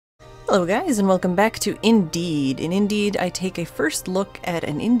Hello guys and welcome back to Indeed. In Indeed I take a first look at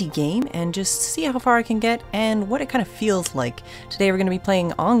an indie game and just see how far I can get and what it kind of feels like. Today we're going to be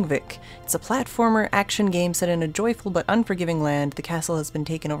playing Angvik. It's a platformer action game set in a joyful but unforgiving land. The castle has been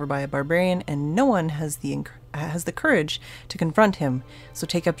taken over by a barbarian and no one has the courage to confront him. So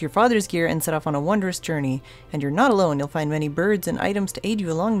take up your father's gear and set off on a wondrous journey. And you're not alone. You'll find many birds and items to aid you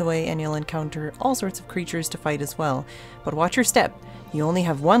along the way, and you'll encounter all sorts of creatures to fight as well. But watch your step. You only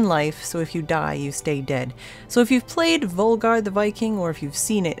have one life, so if you die, you stay dead. So if you've played Volgar the Viking, or if you've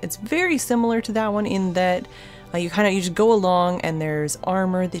seen it, it's very similar to that one in that you just go along and there's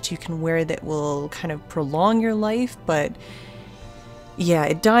armor that you can wear that will kind of prolong your life, but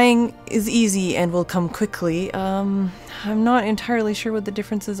yeah, dying is easy and will come quickly. I'm not entirely sure what the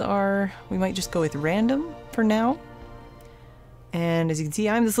differences are. We might just go with random for now. And as you can see,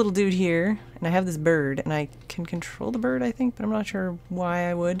 I'm this little dude here, and I have this bird, and I can control the bird, I think, but I'm not sure why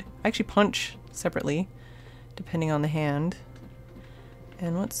I would. I actually punch separately, depending on the hand.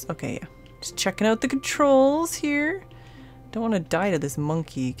 And okay, yeah. Just checking out the controls here. Don't want to die to this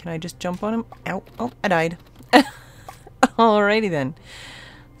monkey. Can I just jump on him? Ow. Oh, I died. Alrighty then.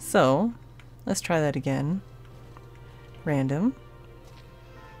 So, let's try that again. Random.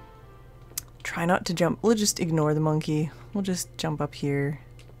 Try not to jump. We'll just ignore the monkey. We'll just jump up here.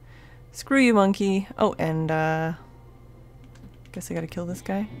 Screw you, monkey. Oh, and guess I gotta kill this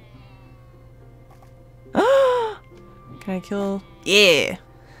guy. Can I kill? Yeah!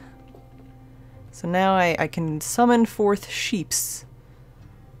 So now I can summon forth sheeps.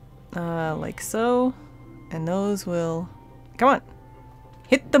 Like so. And those will... Come on!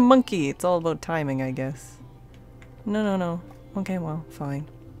 Hit the monkey! It's all about timing, I guess. No. Okay, well, fine.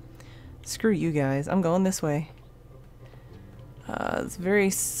 Screw you guys. I'm going this way. There's very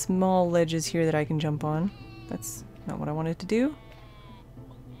small ledges here that I can jump on. That's not what I wanted to do.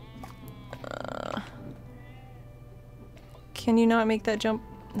 Can you not make that jump?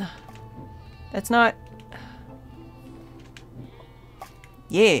 That's not...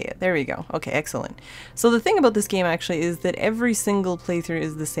 Yeah, there we go. Okay, excellent. So the thing about this game actually is that every single playthrough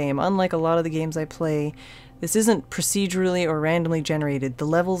is the same. Unlike a lot of the games I play, this isn't procedurally or randomly generated. The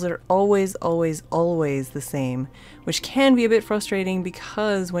levels are always the same, which can be a bit frustrating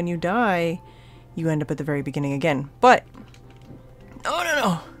because when you die, you end up at the very beginning again. But,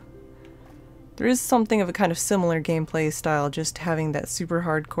 no. There is something of a kind of similar gameplay style, just having that super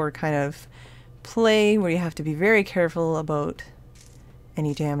hardcore kind of play where you have to be very careful about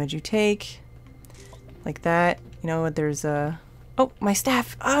any damage you take. Like that. You know, there's a... Oh, my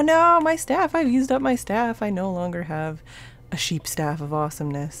staff! Oh no, my staff! I've used up my staff. I no longer have a sheep staff of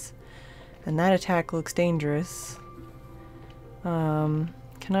awesomeness. And that attack looks dangerous. Can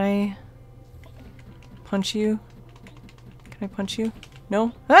I punch you? Can I punch you?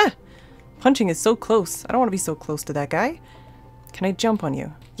 No? Ah! Punching is so close. I don't want to be so close to that guy. Can I jump on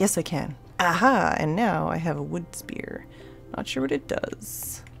you? Yes, I can. Aha! And now I have a wood spear. Not sure what it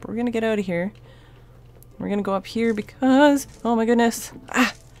does. But we're gonna get out of here. We're gonna go up here because... Oh my goodness.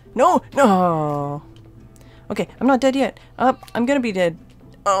 Ah! No! No! Okay, I'm not dead yet. I'm gonna be dead.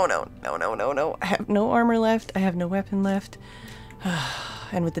 Oh no. No. I have no armor left. I have no weapon left.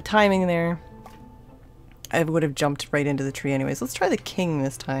 And with the timing there, I would have jumped right into the tree anyways. Let's try the king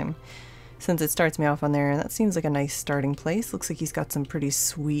this time, since it starts me off on there. And that seems like a nice starting place. Looks like he's got some pretty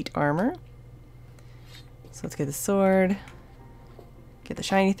sweet armor. So let's get the sword. Get the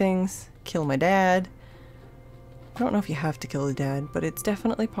shiny things. Kill my dad. I don't know if you have to kill the dad, but it's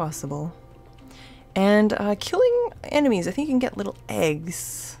definitely possible. And killing enemies, I think you can get little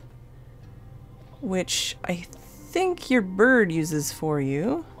eggs, which I think your bird uses for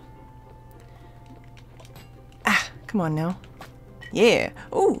you. Ah, come on now. Yeah.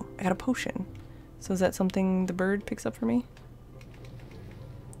 Oh, I got a potion. So is that something the bird picks up for me?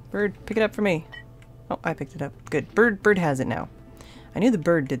 Bird, pick it up for me. Oh, I picked it up. Good. Bird has it now. I knew the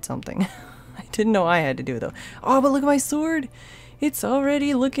bird did something. I didn't know I had to do it though. Oh, but look at my sword! It's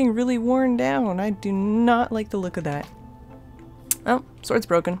already looking really worn down. I do not like the look of that. Oh, sword's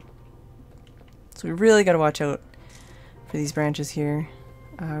broken. So we really gotta watch out for these branches here.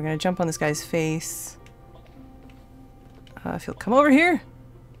 We're gonna jump on this guy's face. If he'll come over here.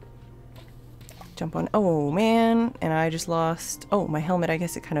 Jump on. Oh man, and I just lost. Oh, my helmet. I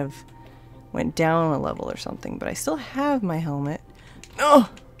guess it kind of went down a level or something, but I still have my helmet. No!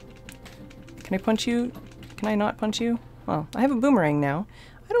 Can I punch you? Can I not punch you? Well, I have a boomerang now.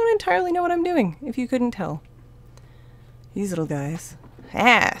 I don't entirely know what I'm doing, if you couldn't tell. These little guys.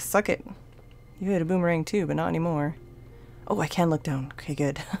 Ah, suck it. You had a boomerang too, but not anymore. Oh, I can look down. Okay,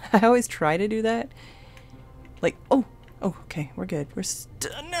 good. I always try to do that. Like, oh, Oh, okay, we're good. We're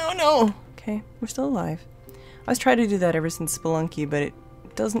no, no! Okay, we're still alive. I was trying to do that ever since Spelunky, but it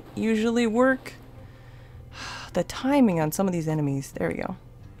doesn't usually work. The timing on some of these enemies. There we go.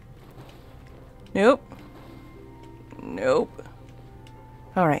 Nope. Nope.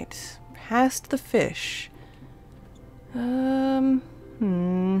 Alright. Past the fish. This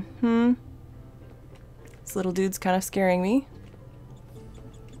little dude's kind of scaring me.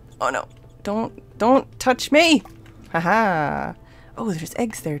 Oh no. Don't touch me! Haha! Oh, there's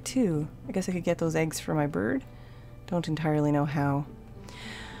eggs there too. I guess I could get those eggs for my bird. Don't entirely know how.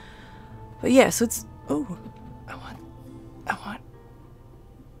 But yeah, so it's... Oh!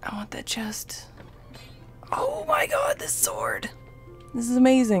 I want that chest. Oh my god, this sword! This is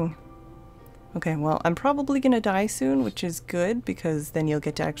amazing. Okay, well, I'm probably gonna die soon, which is good, because then you'll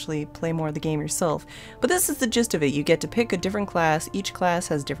get to actually play more of the game yourself. But this is the gist of it. You get to pick a different class. Each class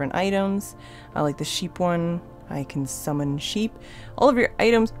has different items. I like the sheep one. I can summon sheep. All of your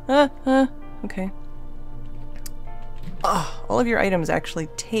items... okay. All of your items actually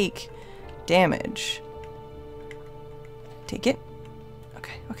take damage. Take it.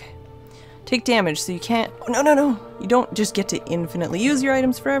 Okay. Take damage, so you can't... Oh, no. You don't just get to infinitely use your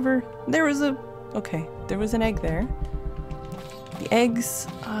items forever. There was a... Okay, there was an egg there. The eggs...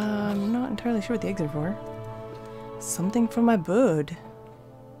 I'm not entirely sure what the eggs are for. Something for my bird.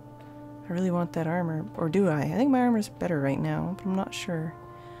 I really want that armor. Or do I? I think my armor's better right now, but I'm not sure.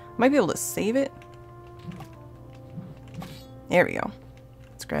 Might be able to save it. There we go.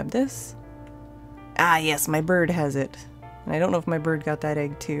 Let's grab this. Ah, yes, my bird has it. And I don't know if my bird got that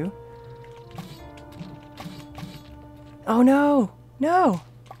egg too. Oh no! No!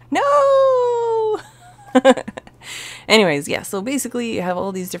 Anyways, yeah, so basically you have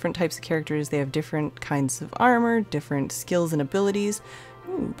all these different types of characters. They have different kinds of armor, different skills and abilities.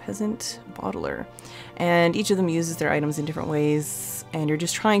 Ooh, peasant bottler. And each of them uses their items in different ways. And you're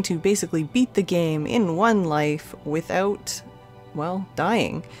just trying to basically beat the game in one life without, well,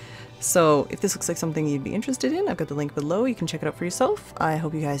 dying. So if this looks like something you'd be interested in, I've got the link below. You can check it out for yourself. I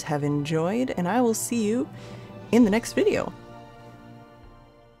hope you guys have enjoyed, and I will see you in the next video.